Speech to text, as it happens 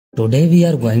Today we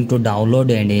are going to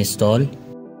download and install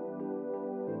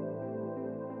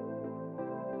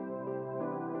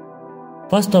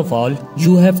First of all,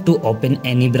 you have to open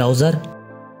any browser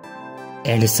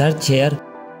and search here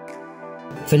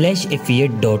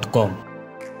flashifyit.com.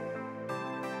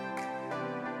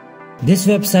 This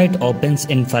website opens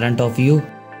in front of you.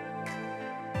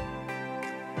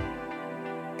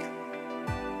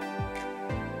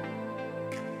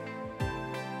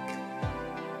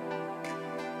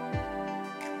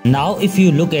 Now if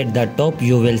you look at the top,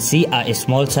 you will see a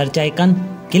small search icon.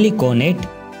 Click on it.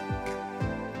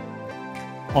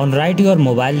 Write your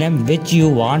mobile name which you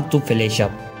want to flash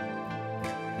up.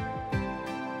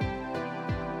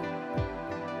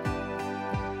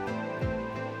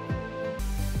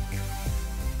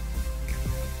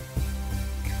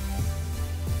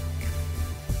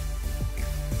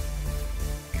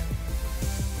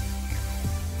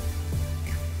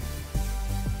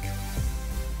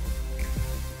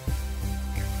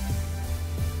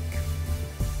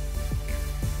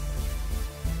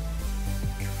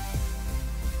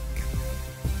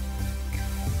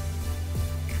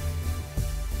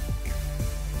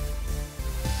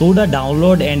 To the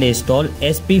download and install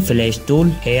SP Flash tool,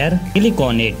 here click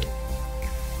on it.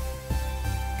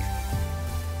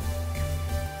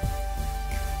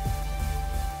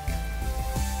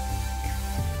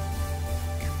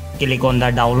 Click on the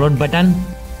download button.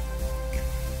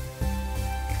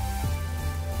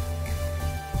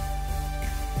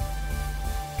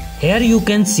 Here you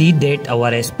can see that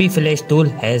our SP Flash tool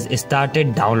has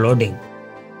started downloading.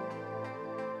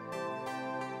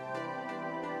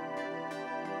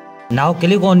 Now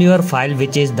click on your file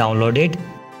which is downloaded.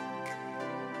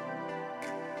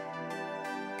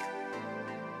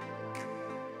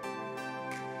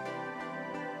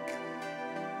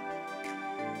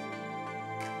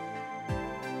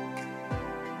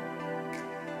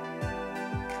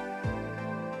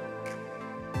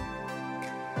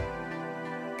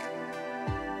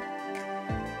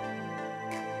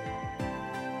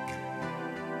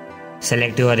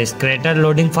 Select your creator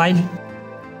loading file.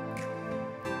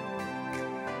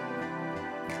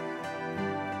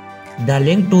 The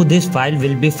link to this file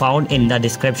will be found in the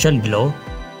description below.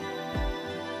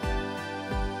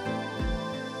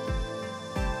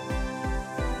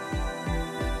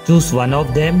 Choose one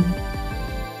of them.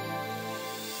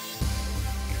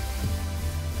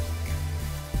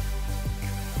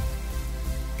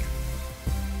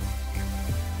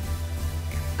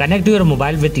 Connect your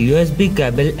mobile with USB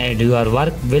cable and your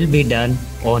work will be done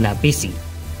on a PC.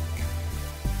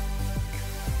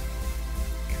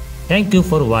 Thank you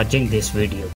for watching this video.